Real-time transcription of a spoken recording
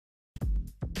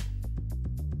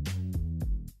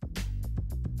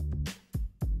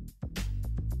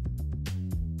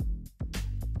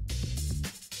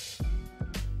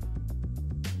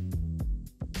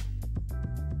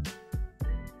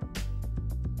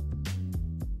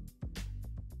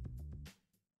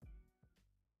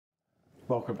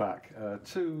Welcome back.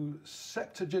 Two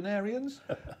septuagenarians,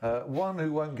 one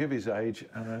who won't give his age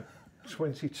and a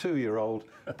 22-year-old,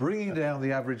 bringing down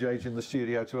the average age in the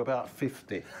studio to about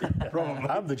 50. Probably.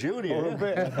 I'm the junior. Or a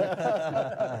bit.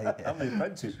 I'm the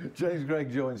apprentice. James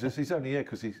Gregg joins us. He's only here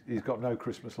because he's got no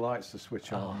Christmas lights to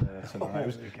switch on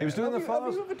tonight. He was doing the fires.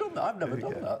 Have you ever done that? I've never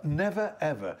done that. Never,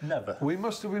 ever. Never. We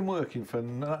must have been working for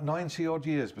 90-odd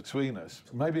years between us,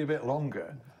 maybe a bit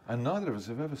longer, and neither of us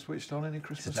have ever switched on any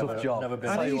Christmas. It's a tough job. Never been.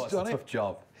 And It's a tough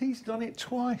job. He's done it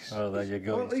twice. Oh, there you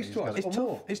go. Well, at least twice. It's or tough.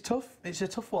 more. It's tough. It's a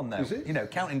tough one, though. Is it? You know,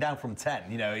 counting down from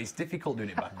 10. You know, it's difficult doing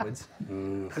it backwards.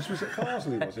 This was at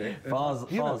Farsley, was it?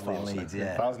 Farsley, You know Farsley and Leeds,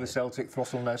 yeah. Farsley Celtic,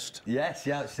 Throstle Nest. Yes,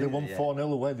 yeah. They won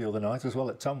 4-0 away the other night as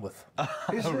well at Tamworth.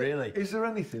 Oh, really? Is there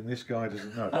anything this guy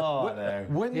doesn't know? Oh, I know.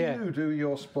 When you do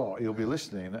your spot, he'll be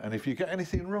listening, and if you get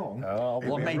anything wrong, Well,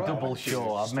 I've made double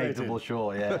sure. I've made Straight in. double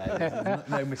sure, yeah. There's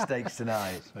no mistakes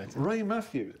tonight. Ray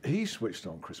Matthews, he switched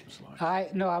on Christmas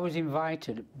lights. I was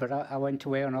invited, but I went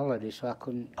away on holiday, so I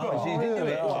couldn't. Oh, so you did do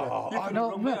it?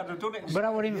 No, but I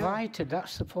was invited.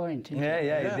 That's the point. Isn't Yeah, it?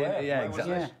 yeah,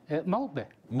 exactly. Yeah, at Maltby.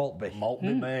 Maltby.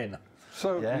 Maltby, Maine.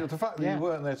 So Yeah. the fact that you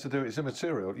weren't there to do it's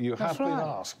immaterial. You That's have been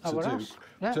right. asked I to was do. asked.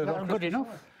 Yeah, turn on that's good Christmas enough.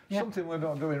 lights. Yeah. Something we're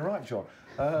not doing right, John.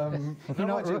 None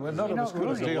not of us could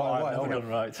have running. DIY. Done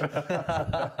right.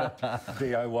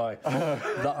 DIY.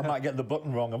 That I might get the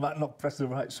button wrong. I might not press the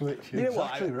right switch. You know what?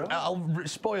 Exactly right. I'll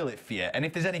spoil it for you. And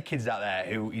if there's any kids out there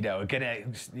who, you know, are gonna,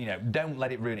 you know, don't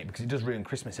let it ruin it because it does ruin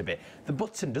Christmas a bit. The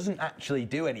button doesn't actually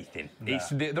do anything. No.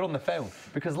 They're on the phone.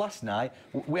 Because last night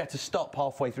we had to stop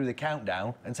halfway through the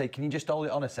countdown and say, "Can you just hold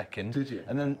it on a second?" Did you?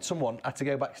 And then someone had to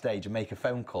go backstage and make a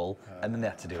phone call, and then they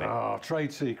had to do it. Ah,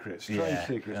 trade secrets, trade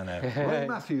secrets. I know. Ray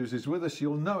Matthews is with us.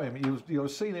 You'll know him. You'll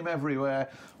have seen him everywhere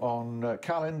on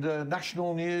calendar,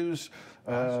 national news,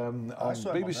 on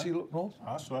saw him on BBC there. Look North.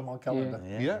 I saw him on calendar.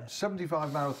 Yeah, 75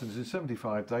 marathons in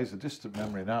 75 days, a distant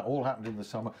memory now. All happened in the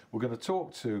summer. We're going to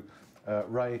talk to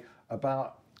Ray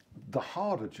about the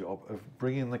harder job of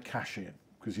bringing the cash in,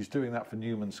 because he's doing that for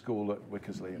Newman School at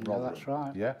Wickersley in Rotherham. That's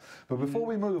right. Yeah, but before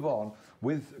we move on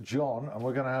with John, and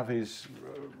we're going to have his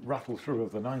rattle through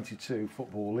of the 92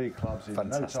 Football League clubs in no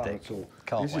time Fantastic. at all.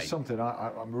 Can't This wait. is something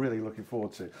I'm really looking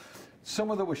forward to.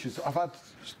 Some of the wishes, I've had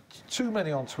too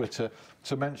many on Twitter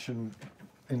to mention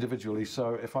individually,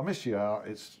 so if I miss you out,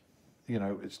 it's, you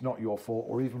know, it's not your fault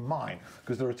or even mine,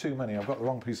 because there are too many. I've got the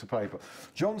wrong piece of paper.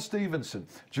 John Stevenson.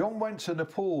 John went to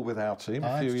Nepal with our team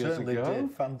a few years certainly ago.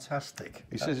 did. Fantastic.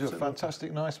 He says you're a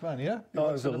fantastic, nice man, yeah? You Oh, it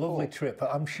went was to a Nepal. lovely trip.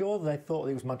 I'm sure they thought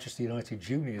it was Manchester United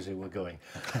juniors who were going.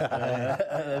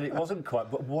 And it wasn't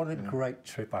quite, but what a great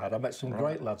trip I had. I met some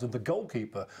great lads, and the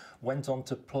goalkeeper went on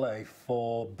to play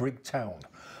for Brigtown.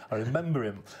 I remember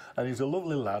him, and he was a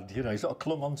lovely lad. You know, he sort of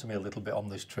clung on to me a little bit on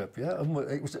this trip. Yeah, and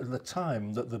it was at the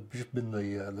time that there'd just been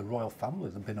the royal family.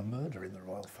 There'd been a murder in the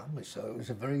royal family, so it was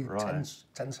a very tense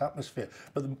atmosphere.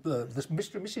 But this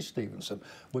Mr. and Mrs. Stevenson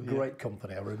were great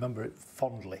company. I remember it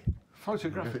fondly.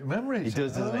 Photographic memories. He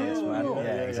does, doesn't he? It's man. Oh.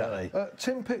 Yeah, exactly.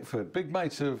 Tim Pickford, big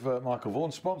mate of Michael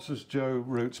Vaughan, sponsors Joe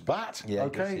Root's bat. Yeah, he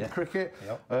okay, does, yeah. cricket.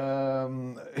 Yep.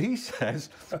 He says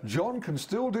John can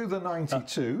still do the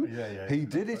 92. Yeah. He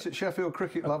did it at Sheffield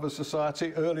Cricket Lovers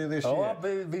Society earlier this year. Oh, I've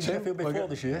been in Sheffield before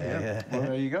this year. Yeah. Well,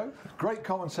 there you go. Great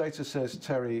commentator, says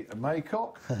Terry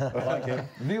Maycock. I like him.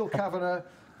 Neil Kavanagh.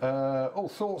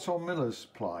 Thoughts on Miller's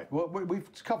plight? Well, we've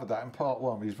covered that in part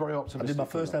one. He's very optimistic. I did my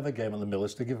first ever game at the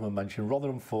Millers, to give him a mention.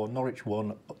 Rotherham 4, Norwich 1,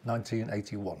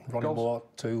 1981. Ronnie Moore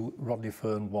 2, Rodney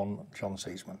Fern 1, John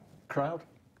Seasman. Crowd?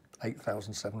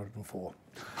 8,704.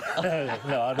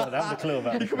 No, I don't have the clue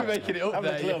about it. You could be making it up I have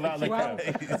there. the clue about the Well-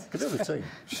 crowd. Could do the team.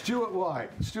 Stuart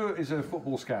White. Stuart is a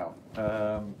football scout.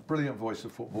 Brilliant voice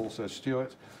of football, says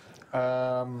Stuart.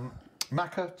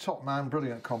 Macca, top man,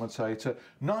 brilliant commentator.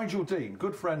 Nigel Dean,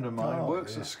 good friend of mine,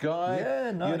 works at Sky.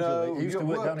 Yeah, Nigel. You know, He used to you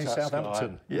work down in worked at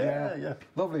Southampton. Sky. Yeah.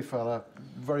 Lovely fella.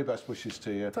 Very best wishes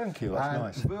to you. Thank you, that's and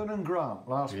nice. Vernon Grant,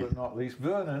 last but not least.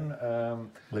 Vernon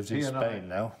Lives in he and Spain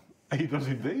now. He does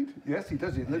indeed. Yes, he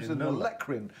does. He lives in the know that.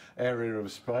 Lecrin area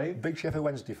of Spain. Big Sheffield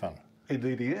Wednesday fan.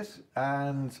 Indeed he is,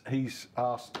 and he's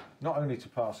asked not only to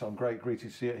pass on great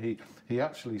greetings to you, he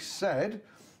actually said,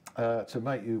 to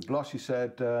make you blush, he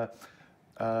said,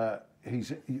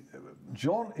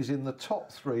 John is in the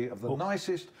top 3 of the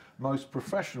nicest, most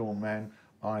professional men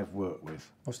I've worked with.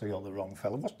 Must have got the wrong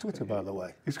fella. What's Twitter, by the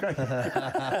way? It's great. Love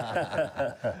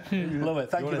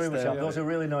it. Thank you very much. Those are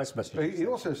really nice messages. He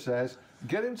also says,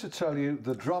 get him to tell you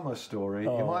the drummer story.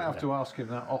 You might have to ask him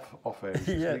that off air.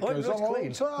 Yeah. It goes on all clean.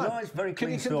 the time. No, it's very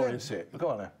clean Can you condense it? Go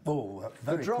on then. Oh,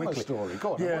 very The drummer quickly. story.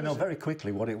 Go on. Yeah, what no, is it? very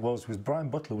quickly. What it was Brian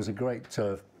Butler was a great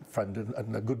friend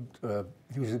and a good.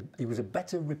 He was a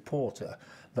better reporter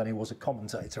than he was a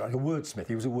commentator, and a wordsmith.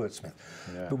 He was a wordsmith.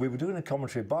 Yeah. But we were doing a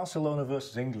commentary, Barcelona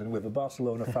versus England, with a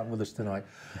Barcelona fan with us tonight,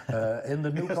 in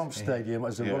the Nou Camp Stadium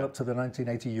as a run-up to the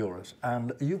 1980 Euros.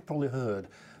 And you've probably heard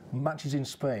matches in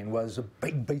Spain where there's a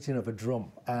big beating of a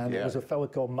drum, and it was a fella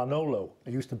called Manolo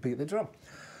who used to beat the drum.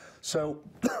 So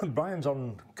Brian's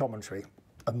on commentary,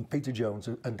 and Peter Jones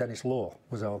and Dennis Law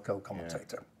was our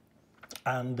co-commentator.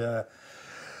 And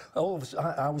all of us,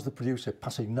 I was the producer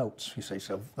passing notes, you see,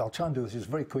 so I'll try and do this as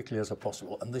very quickly as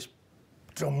possible. And this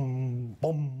drum,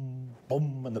 boom,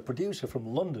 boom, and the producer from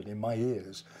London in my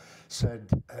ears said,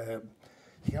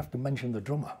 you have to mention the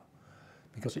drummer,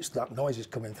 because that noise is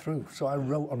coming through. So I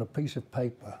wrote on a piece of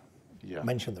paper,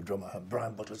 mention the drummer, and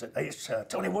Brian Butler said, hey, it's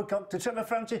Tony Woodcock to Trevor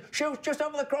Francis, shoots just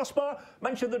over the crossbar,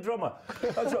 mention the drummer.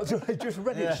 I just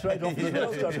read it straight off the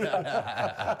notes.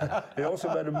 He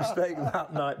also made a mistake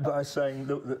that night by saying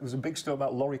that there was a big story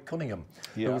about Laurie Cunningham,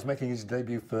 who was making his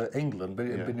debut for England, but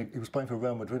he was playing for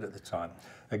Real Madrid at the time,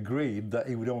 agreed that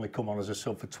he would only come on as a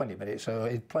sub for 20 minutes, so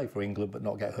he'd play for England but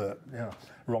not get hurt.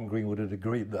 Ron Greenwood had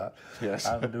agreed that. Yes.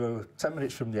 And 10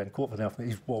 minutes from the end, quarter to the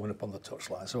he's warming up on the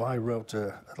touchline. So I wrote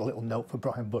a little note for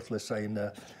Brian Butler saying,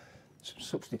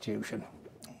 substitution,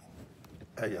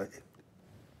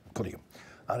 Cunningham.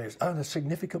 And a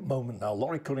significant moment now.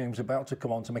 Laurie Cunningham's about to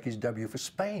come on to make his debut for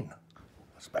Spain.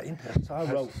 So I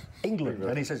wrote England,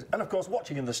 and he says, and of course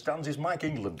watching in the stands is Mike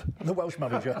England, the Welsh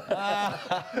manager. He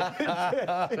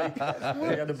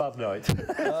had a bad night.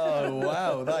 Oh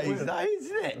wow, that is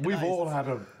it. We've all had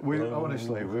them.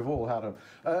 Honestly, we've all had them.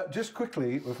 Just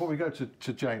quickly, before we go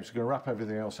to James, we're going to wrap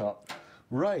everything else up.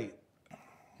 Ray,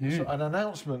 so an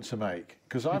announcement to make,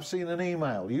 because I've seen an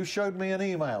email. You showed me an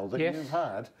email that you've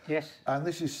had. Yes. And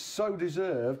this is so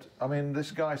deserved. I mean, this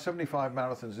guy, 75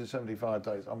 marathons in 75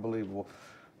 days, unbelievable.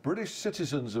 British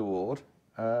Citizens Award.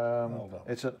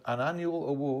 It's an annual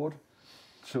award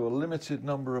to a limited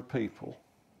number of people.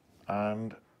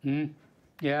 And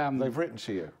they've written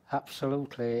to you.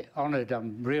 Absolutely honoured.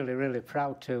 I'm really, really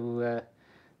proud to,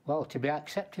 to be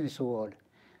accepting this award.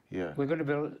 Yeah. We're going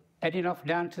to be heading off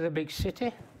down to the big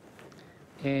city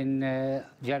in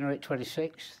January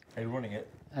 26th. Are you running it?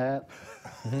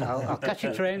 I'll catch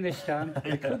a train this time.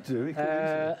 You could do.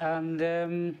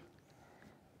 And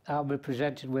I'll be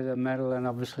presented with a medal and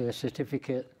obviously a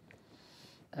certificate.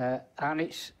 And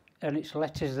it's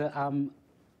letters that I'm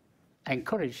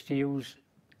encouraged to use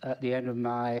at the end of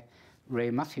my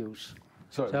Ray Matthews.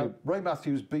 So Ray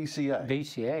Matthews, BCA?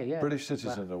 BCA, yeah. British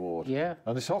Citizen Award. Yeah.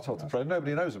 And it's hot to play.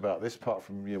 Nobody knows about this apart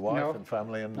from your wife and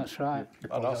family. And that's right.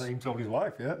 And us. He told his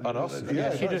wife, And us.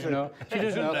 Yeah, she does know. She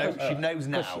does know. She knows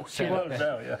now. She won't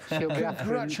know, She'll be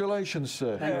Congratulations,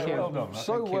 sir. Thank you. Well done.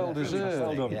 So well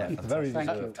deserved. Well done. Yeah, very Thank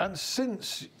deserved. you. And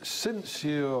since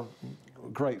your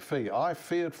great feat, I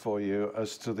feared for you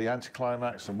as to the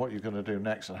anticlimax and what you're going to do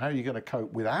next and how you're going to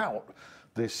cope without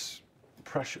this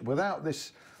pressure, without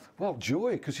this,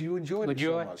 joy, because you enjoyed it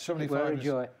so much. 75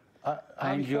 joy.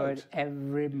 I enjoyed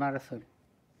every marathon.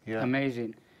 Yeah.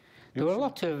 Amazing. There were a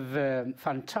lot of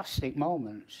fantastic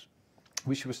moments.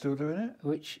 Wish you were still doing it?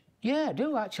 I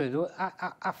do actually.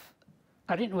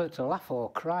 I didn't know whether to laugh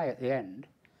or cry at the end.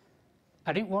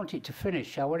 I didn't want it to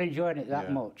finish. I was enjoying it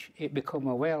that much. It became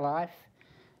a way of life.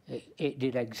 It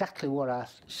did exactly what I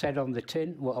said on the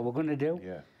tin, what I was going to do.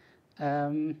 Yeah.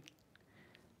 And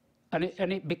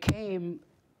it became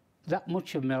that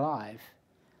much of my life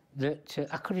that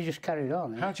I could have just carried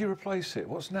on. How do you replace it?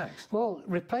 What's next? Well,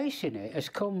 replacing it has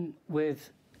come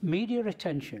with media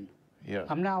attention. Yeah.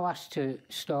 I'm now asked to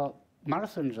start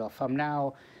marathons off. I'm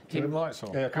now... Turn lights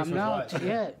on. Turn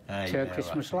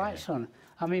Christmas lights on.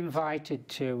 I'm invited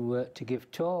to give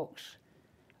talks.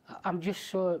 I'm just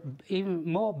so even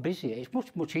more busy. It's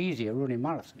much easier running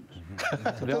marathons.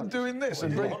 Than doing this.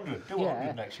 And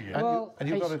 100 next year. And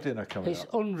you've got a dinner coming up. It's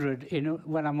 100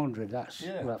 when I'm 100. That's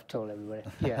what I've told everybody.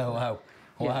 Yeah.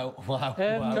 Wow.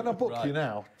 Can I book you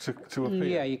now to appear?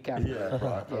 Yeah, you can.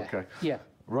 Okay. Yeah.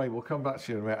 Ray, we'll come back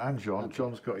to you in a minute. And John. Okay.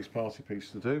 John's got his party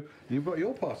piece to do. You've got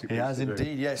your party piece to do. He has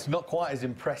indeed, yes. Not quite as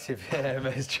impressive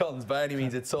as John's by any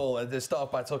means at all. They start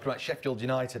off by talking about Sheffield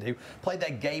United, who played their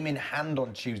game in hand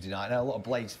on Tuesday night. Now, a lot of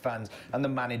Blades fans and the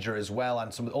manager as well,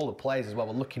 and all the players as well,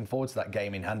 were looking forward to that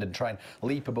game in hand and try and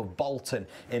leap above Bolton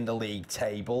in the league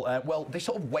table. They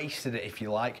sort of wasted it, if you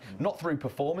like. Not through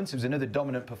performance. It was another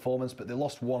dominant performance, but they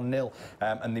lost 1-0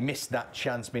 and they missed that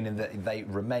chance, meaning that they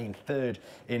remain third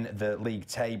in the league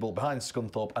table. table behind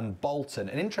Scunthorpe and Bolton.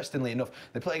 And interestingly enough,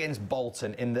 they play against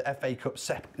Bolton in the FA Cup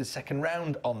second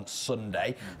round on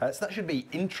Sunday. So that should be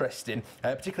interesting,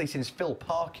 particularly since Phil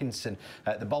Parkinson,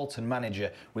 the Bolton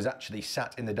manager, was actually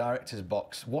sat in the director's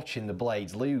box watching the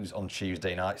Blades lose on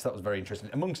Tuesday night. So that was very interesting,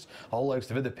 amongst a whole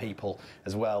host of other people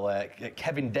as well.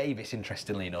 Kevin Davis,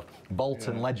 interestingly enough,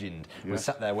 Bolton legend, was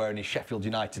sat there wearing his Sheffield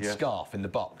United scarf in the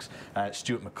box.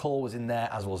 Stuart McCall was in there,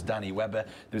 as was Danny Webber.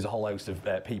 There was a whole host of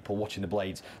people watching the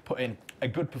Blades put in a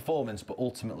good performance, but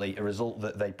ultimately a result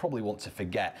that they probably want to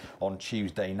forget on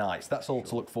Tuesday night. So that's all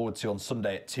to look forward to on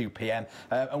Sunday at 2 p.m.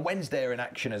 And Wednesday are in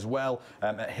action as well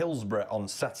at Hillsborough on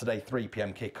Saturday, 3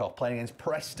 p.m. kick-off, playing against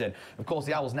Preston. Of course,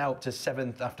 the Owls now up to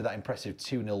 7th after that impressive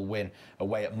 2-0 win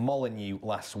away at Molineux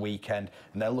last weekend,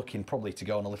 and they're looking probably to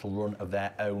go on a little run of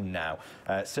their own now.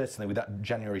 Certainly with that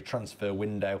January transfer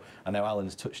window. I know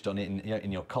Alan's touched on it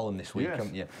in your column this week,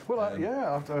 haven't you? Well,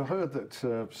 I've heard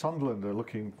that Sunderland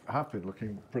have been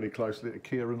looking pretty closely at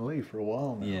Kieran Lee for a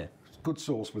while now. Yeah. Good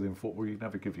source within football. You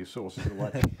never give your sources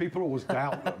away. People always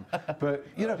doubt them. But,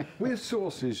 you know, with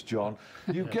sources, John,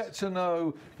 you get to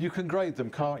know, you can grade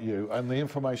them, can't you? And the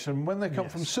information, when they come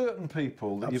from certain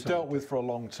people that you've dealt with for a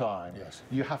long time,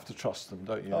 you have to trust them,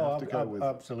 don't you? You have to go with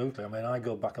them. Absolutely. I mean, I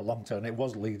go back a long time. It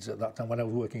was Leeds at that time when I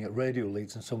was working at Radio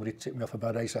Leeds, and somebody tipped me off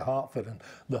about Asa Hartford and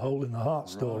the Hole in the Heart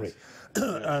story.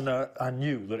 And I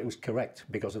knew that it was correct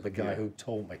because of the guy who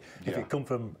told me. If it come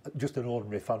from just an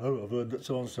ordinary fan, I've heard that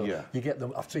so-and-so, you get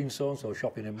them, I've seen so-and-so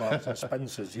shopping in Marks and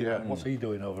Spencer's, you know, what's he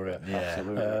doing over here?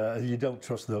 Absolutely. You don't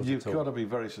trust those You've at all. got to be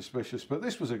very suspicious. But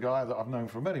this was a guy that I've known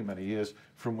for many, many years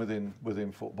from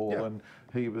within football, and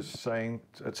he was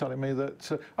telling me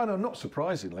that, I know, not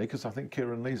surprisingly, because I think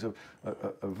Kieran Lee's a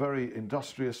very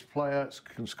industrious player,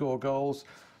 can score goals.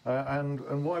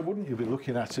 And why wouldn't you be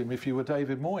looking at him if you were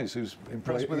David Moyes, who's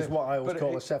impressed with him? He's what I always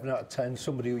call a 7 out of 10,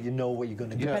 somebody who you know what you're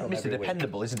going to get from Mr. every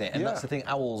Dependable, week. isn't it? And that's the thing,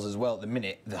 Owls as well at the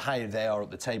minute, the higher they are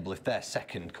up the table, if they're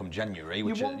second come January,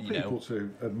 which you want people to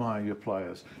admire your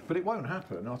players, but it won't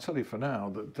happen. I'll tell you for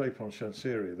now that Dapon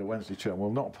Shansiri, the Wednesday chum,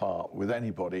 will not part with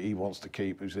anybody he wants to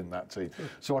keep who's in that team.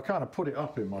 So I kind of put it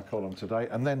up in my column today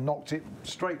and then knocked it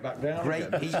straight back down.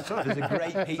 Great Pete. There's a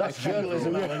great Pete. That's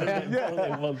journalism, Alan, isn't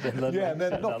it? And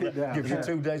then knock it down. Gives you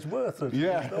 2 days' worth of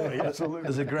story. Absolutely.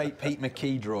 There's a great Pete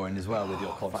McKee drawing as well with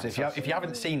your column. So if you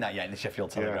haven't seen that yet in the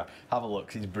Sheffield Telegraph, have a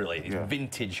look. It's brilliant. It's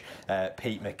vintage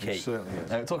Pete McKee. It certainly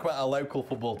is. Talk about our local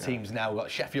football teams now. We've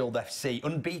got Sheffield FC,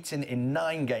 unbeaten in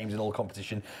 9 games in all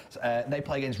competition. They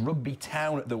play against Rugby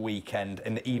Town at the weekend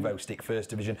in the Evo Stick First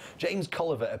Division. James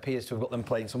Colliver appears to have got them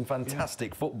playing some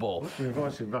fantastic football. We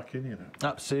invite him back in, you know.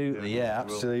 Absolutely,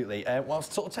 absolutely.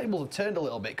 Whilst sort of tables have turned a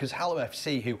little bit because Helm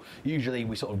FC, who usually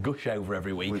we sort of gush over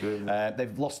every week,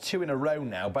 they've lost 2 in a row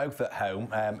now, both at home.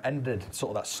 Ended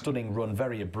sort of that stunning run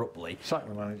very abruptly. Sack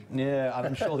the manager. Yeah,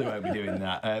 I'm sure they won't be doing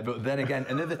that. But then again,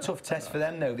 another tough test for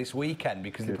them though this weekend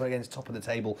because they play against top of the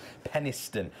table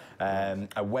Penistone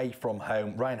away from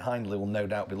home. Ryan Hindley will no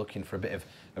doubt be looking for a bit of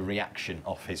a reaction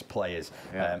off his players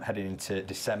heading into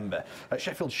December.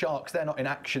 Sheffield Sharks, they're not in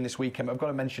action this weekend, but I've got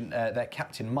to mention their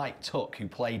captain Mike Tuck, who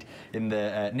played in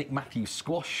the Nick Matthews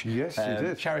squash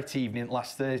charity evening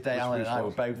last Thursday. Alan and I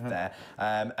were both there,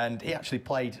 and he actually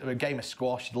played a game of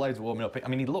squash, loads of warming up. I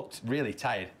mean, he looked really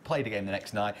tired, played a game the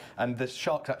next night, and the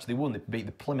Sharks actually won. They beat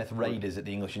the Plymouth Raiders at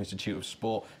the English Institute of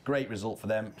Sport. Great result for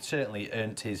them, certainly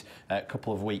earned his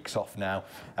couple of weeks off now.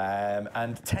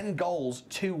 And 10 goals,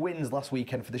 2 wins last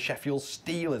weekend for the Sheffield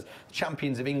Steelers,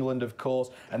 champions of England, of course,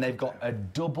 and they've got a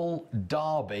double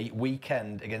derby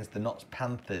weekend against the Notts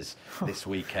Panthers this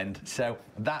weekend, so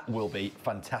that will be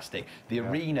fantastic. The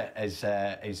arena is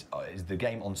the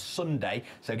game on Sunday,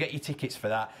 so get your tickets for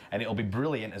that, and it'll be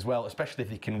brilliant as well, especially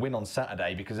if you can win on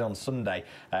Saturday, because on Sunday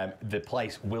the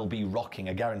place will be rocking,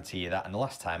 I guarantee you that. And the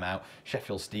last time out,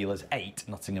 Sheffield Steelers 8,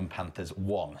 Nottingham Panthers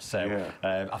 1, so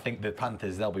I think the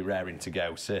Panthers, they'll be raring to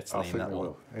go, certainly in that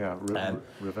one.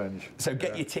 Revenge. So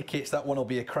get your tickets, that one will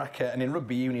be a cracker. And in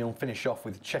Rugby Union, we'll finish off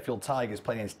with Sheffield Tigers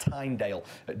playing against Tynedale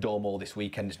at Dormoor this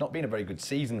weekend. It's not been a very good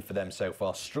season for them so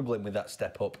far, struggling with that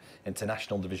step up into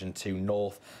National Division 2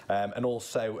 North. And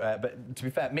also, but to be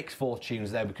fair, mixed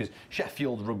fortunes there, because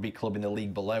Sheffield Rugby Club in the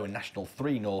league below and National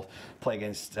 3 North play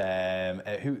against,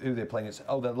 who they're playing against?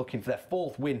 Oh, they're looking for their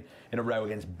 4th win in a row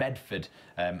against Bedford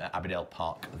at Aberdale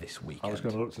Park this weekend. I was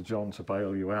going to look to John to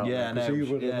bail you out. Yeah, because he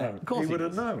would have known. Of course he would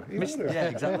have known. Yeah,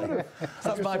 exactly.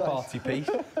 That's my party piece.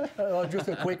 Just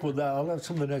a quick one there.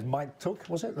 Something named Mike Tuck,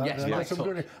 was it? Yes, Mike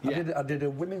Tuck. I did a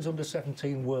women's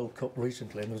under-17 World Cup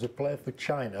recently, and there was a player for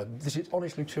China. This is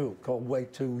honestly true, called Way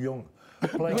Too Young.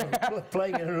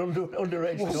 playing in an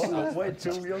underage tournament, way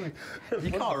too young.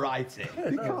 You can't write it.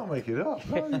 You can't make it up.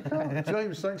 No, you can't.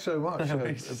 James, thanks so much.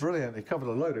 Brilliant. You covered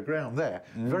a load of ground there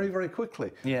very, very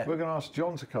quickly. Yeah. We're going to ask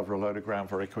John to cover a load of ground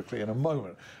very quickly in a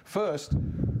moment. First,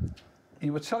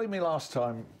 you were telling me last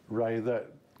time, Ray,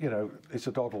 that it's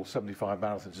a doddle, 75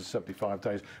 marathons in 75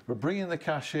 days. We're bringing the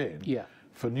cash in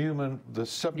for Newman, the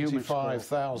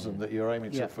 75,000 that you're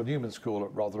aiming to for Newman School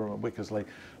at Rotherham and Wickersley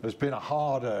has been a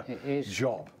harder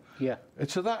job. Yeah.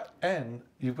 To that end,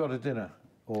 you've got a dinner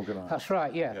organised. That's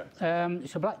right, yeah.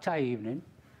 It's a black tie evening,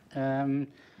 and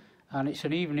it's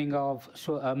an evening of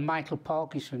sort of Michael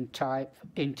Parkinson type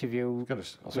interview. I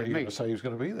thought you were going to say he was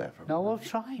going to be there. No,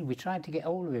 we tried to get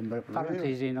hold of him, but apparently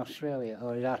he's in Australia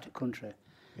or he's out of country.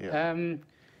 Yeah.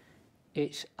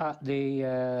 It's at the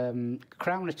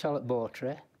Crown Hotel at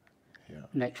Bowtree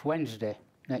next Wednesday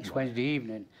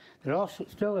evening. There are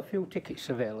still a few tickets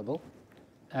available,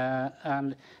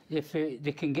 and if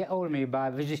they can get hold of me by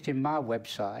visiting my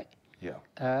website,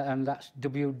 and that's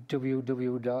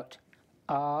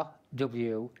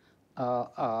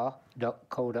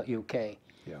www.rwrr.co.uk.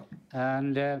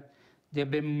 And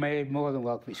they've been made more than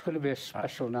welcome. It's going to be a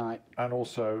special night. And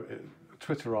also,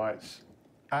 Twitterites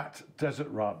at Desert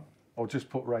Run, or just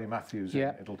put Ray Matthews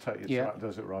in. It'll take you to that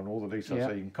Desert Run, all the details,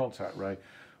 so you can contact Ray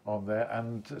on there.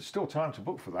 And still time to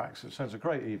book for that, because it sounds a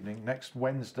great evening next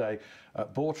Wednesday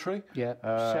at Bawtry.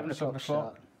 7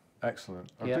 o'clock.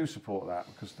 Excellent. I do support that,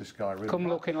 because this guy really... Come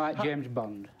looking like James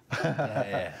Bond.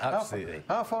 Absolutely.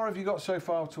 How far have you got so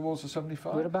far towards the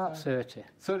 75? We're about 30.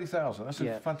 30,000. That's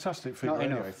a fantastic figure. Not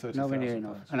anyway, enough. 30,000. Nowhere near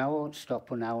enough. And I won't stop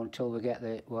now until we get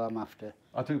what I'm after.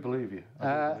 I do believe you.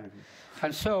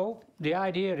 And so the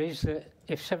idea is that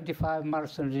if 75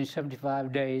 marathons in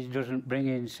 75 days doesn't bring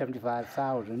in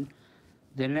 75,000,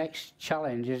 the next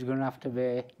challenge is going to have to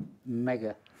be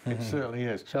mega. It certainly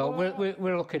is. So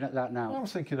we're looking at that now. I'm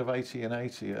thinking of 80 and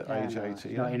 80 at age 80.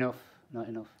 Not enough. Not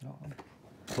enough.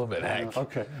 Love it, heck.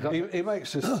 Okay. He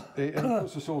makes us, he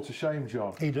puts us all to shame,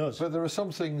 John. He does. But there are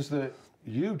some things that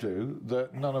you do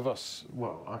that none of us,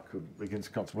 well, I couldn't begin to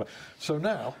contemplate. So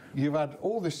now you've had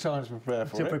all this time to prepare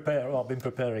for it. I've been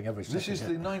preparing every second. This is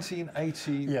the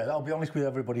 1980... Yeah, I'll be honest with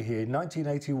everybody here.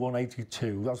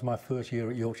 1981-82, that was my first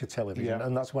year at Yorkshire Television,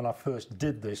 and that's when I first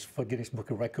did this for Guinness Book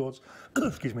of Records.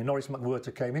 Excuse me, Norris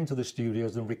McWhirter came into the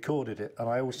studios and recorded it, and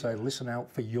I always say, listen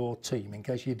out for your team, in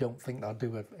case you don't think I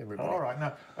do everybody. All right,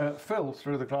 now, Phil,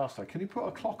 through the glass there, can you put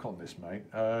a clock on this, mate?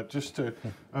 Just to...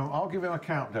 I'll give him a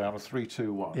countdown of 3,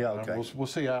 2, 1. Yeah, okay. We'll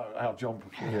see how John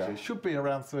performs. It should be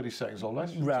around 30 seconds or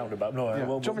less. Roundabout. No, yeah.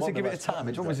 well, do you want me to give it a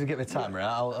timer? Do you want me to give it a timer?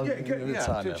 I'll give it a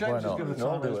timer. James is going to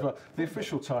time it as well. The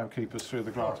official timekeeper's through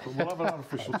the glass, but we'll have an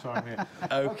unofficial time here.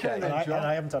 Okay. Then, and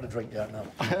I haven't had a drink yet, no.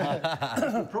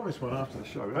 I promised one after the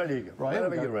show. Right? Ready you go. Right,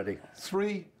 whenever you're ready.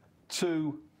 3,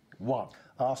 2, 1.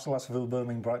 Arsenal, Aston Villa,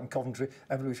 Birmingham, Brighton, Coventry,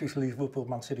 Everton, Leeds, Liverpool,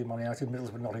 Man City, Man United,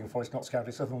 Middlesbrough, Nottingham Forest, Notts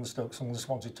County, Sunderland, Stoke, Sunderland,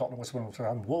 Swansea, Tottenham, West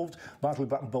Brom, Wolves, Barnsley,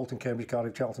 Blackburn, Bolton, Cambridge,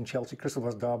 Cardiff, Charlton, Chelsea, Crystal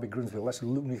Palace, Derby, Grimsby, Leicester,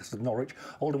 Luton, Newcastle, Norwich,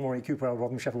 Oldham, Warwick, Cooper,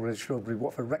 Rotherham, Sheffield, Wednesday, Shrewsbury,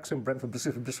 Watford, Wrexham, Brentford,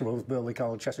 Bristol Rovers, Burnley,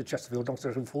 Carlisle, Chester, Chesterfield,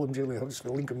 Doncaster, Fulham, Gilly,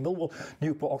 Huddersfield, Lincoln, Millwall,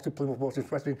 Newport, Oxford, Plymouth, Waterford,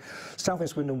 Preston, Southend,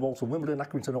 Swindon, Walsall, Wimbledon,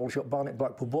 Accrington, Aldershot, Barnet,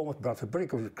 Blackpool, Bournemouth, Bradford, Bury,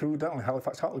 Crewe, Down,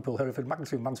 Halifax, Hartlepool, Hereford,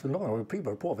 Macclesfield, Mansfield, Nottingham,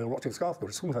 Peterborough, Portville, Rochester, Scarsdale,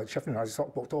 Scunthorpe, Sheffield United,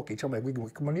 Stockport, Torquay, Chelmsford, Wigan,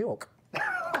 Wycombe, and York.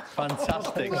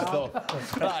 Fantastic stuff.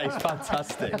 That is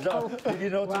fantastic. Did you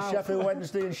notice Sheffield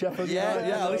Wednesday and Sheffield United?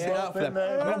 Yeah, I listened out for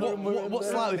them. What's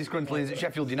slightly disgruntling is that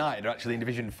Sheffield United are actually in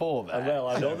Division 4 there. Well,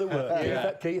 I know they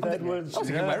were. Keith Edwards,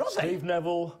 Steve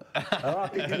Neville, I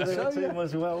think the team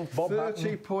as well. Bob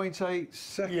 30.8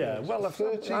 seconds. Yeah, well,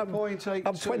 30.8.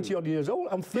 I'm 20 odd years old.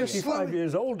 I'm 35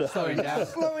 years older.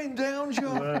 Slowing down,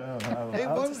 John. It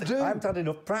won't do. I haven't had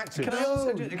enough practice. Can I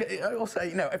also,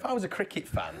 if I was a cricket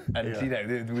fan and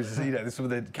there was some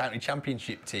of the county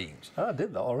championship teams. I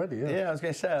did that already. Yeah, I was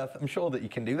going to say, I'm sure that you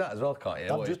can do that as well, can't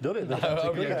you? I've just done it.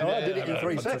 I did it in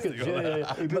 3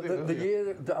 seconds. But the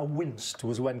year that I winced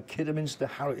was when Kidderminster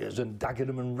Harriers and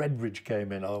Dagenham and Redbridge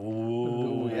came in.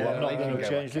 I'm not going to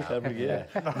change this every year.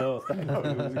 No,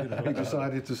 he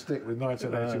decided to stick with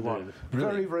 1981.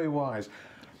 Very, very wise.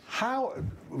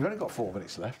 We've only got 4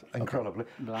 minutes left, incredibly.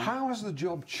 Okay. How has the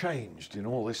job changed in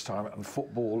all this time, and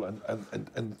football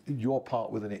and your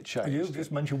part within it changed? You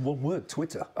just mentioned one word,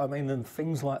 Twitter. I mean, and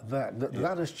things like that.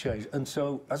 That has changed. And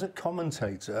so, as a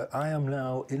commentator, I am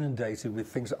now inundated with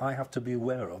things that I have to be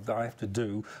aware of, that I have to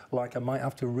do, like I might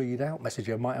have to read out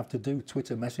messages, I might have to do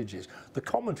Twitter messages. The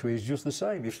commentary is just the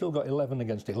same. You've still got 11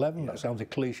 against 11. That sounds a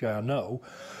cliche, I know.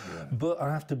 But I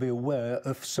have to be aware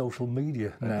of social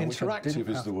media now. Interactive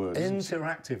is the word. word.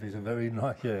 Interactive is a very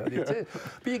nice, yeah. It is.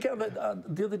 But you get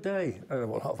the other day, I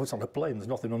was on a plane, there's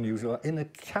nothing unusual, in a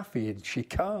cafe in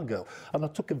Chicago, and I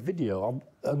took a video,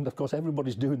 and of course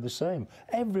everybody's doing the same.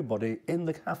 Everybody in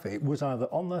the cafe was either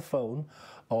on their phone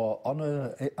or on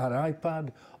an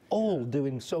iPad, all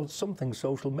doing something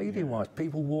social media-wise.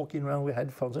 People walking around with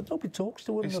headphones, and nobody talks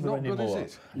to one another anymore.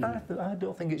 It's not good, is it? I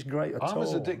don't think it's great at all. I'm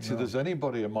as addicted as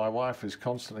anybody, and my wife is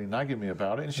constantly nagging me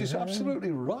about it, and she's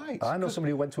absolutely right. I know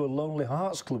somebody who went to a Lonely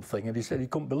Hearts Club thing, and he said he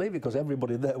couldn't believe it because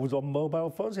everybody there was on mobile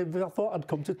phones. I thought I'd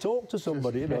come to talk to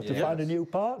somebody, to find a new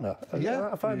partner.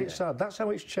 I find it sad. That's how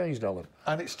it's changed, Alan.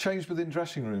 And it's changed within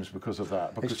dressing rooms because of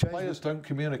that, because players don't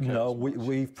communicate. No,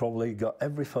 we've probably got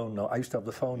every phone now. I used to have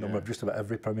the phone number of just about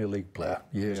every Premier League player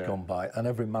years gone by, and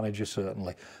every manager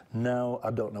certainly. Now I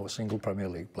don't know a single Premier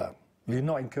League player. You're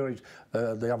not encouraged.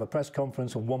 They have a press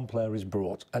conference and one player is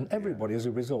brought, and everybody, as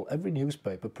a result, every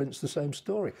newspaper prints the same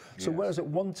story. So whereas at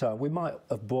one time we might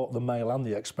have bought the Mail and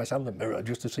the Express and the Mirror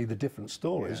just to see the different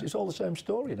stories, it's all the same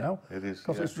story now. It is,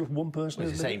 because it's just one person.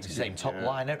 It's the same top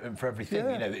line for everything.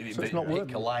 You know, so it's not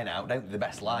pick a line out, don't the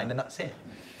best line, and that's it.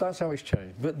 That's how it's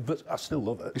changed, but I still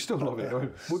love it. You still love it.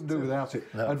 Wouldn't do without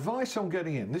it. No. Advice on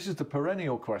getting in. This is the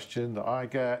perennial question that I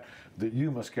get, that you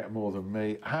must get more than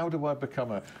me. How do I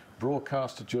become a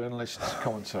broadcaster, journalist,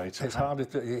 commentator? It's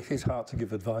hard to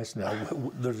give advice now.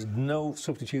 There's no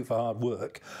substitute for hard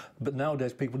work, but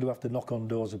nowadays people do have to knock on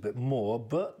doors a bit more.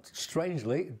 But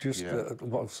strangely, just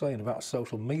what I was saying about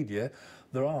social media,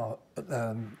 there are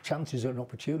chances and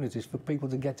opportunities for people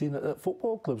to get in at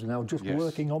football clubs now, just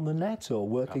working on the net or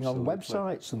working on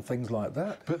websites and things like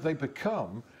that. But they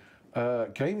become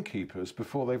gamekeepers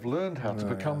before they've learned how to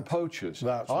become poachers.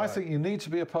 I think you need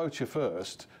to be a poacher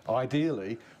first,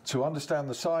 ideally, to understand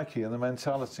the psyche and the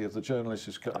mentality of the journalist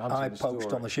who's hunting I the poached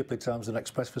story. on the Shipley Times and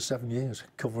Express for 7 years,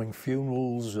 covering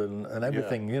funerals and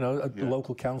everything, you know, at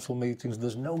local council meetings.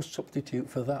 There's no substitute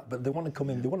for that, but they want to come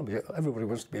in, everybody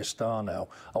wants to be a star now.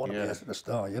 I want to be a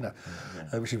star, you know,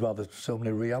 which is why there's so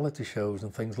many reality shows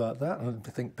and things like that, and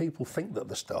I think people think that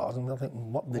they're stars, and I think,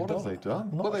 what have they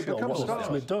done? Well, they've become stars.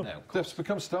 They've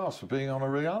become stars for being on a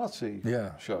reality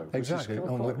show. Exactly.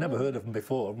 And we've never heard of them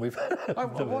before. And we've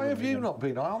why have you not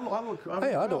been? I don't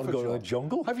want to go to a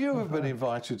jungle. Have you ever been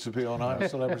invited to be on I'm a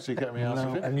Celebrity, Get Me Out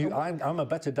of It? And I'm a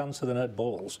better dancer than Ed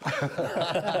Balls.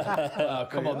 Oh,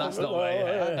 come on, that's not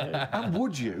right. And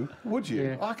would you? Would you?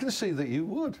 Yeah. I can see that you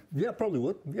would. Yeah, probably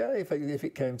would. Yeah, if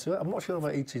it came to it. I'm not sure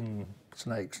about eating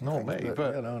snakes. Not me,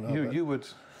 but you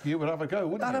would have a go,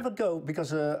 wouldn't you? I'd have a go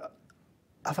because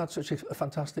I've had such a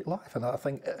fantastic life, and I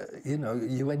think, you know,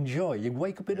 you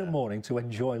wake up in the morning to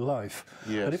enjoy life.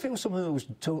 Yes. But if it was something that was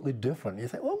totally different, you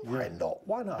think, well, why not?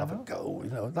 Why not have a go?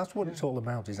 You know, that's what it's all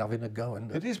about, is having a go.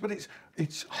 Isn't it? It is, but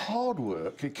it's hard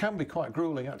work. It can be quite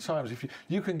gruelling at times. If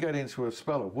you can get into a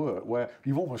spell of work where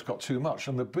you've almost got too much,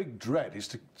 and the big dread is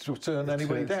to turn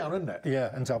anybody down, isn't it?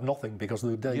 Yeah, and to have nothing, because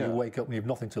the day you wake up and you have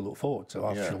nothing to look forward to,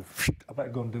 I better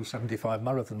go and do 75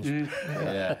 marathons.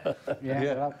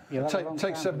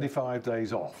 Take 75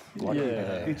 days off.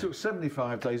 He took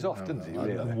 75 days off, didn't he?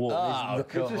 Really?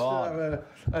 Come on.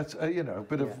 Just you know, a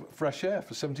bit of fresh air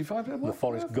for 75 days. The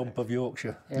Forrest Gump of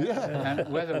Yorkshire. And the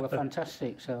weather were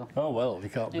fantastic, so. Oh, well, you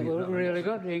can't beat It was that. really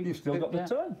good. You've still got the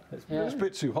time. It's a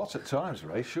bit too hot at times,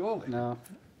 Ray, surely. No.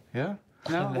 Yeah?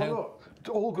 No. Well, look,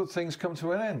 all good things come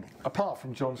to an end, apart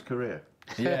from John's career.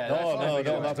 Yeah, No,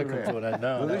 that'll come to an end.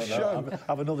 No, Well, this show- I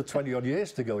have another 20-odd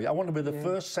years to go. I want to be the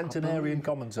first centenarian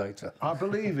commentator. I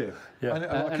believe him.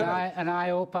 Yeah. And I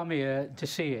hope I'm here to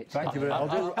see it. Thank you very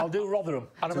much. I'll do Rotherham.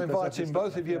 And I'm inviting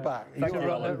both of you back. Thank you,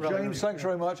 Alan. James, thanks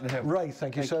very much. Ray,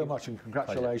 thank you so much, and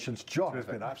congratulations. John, it's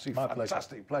been an absolutely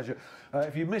fantastic pleasure.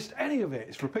 If you missed any of it,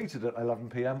 it's repeated at 11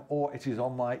 p.m. or it is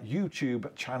on my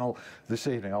YouTube channel this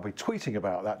evening. I'll be tweeting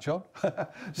about that, John.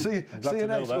 See you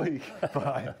next week.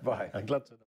 Bye. I'm glad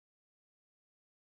to know.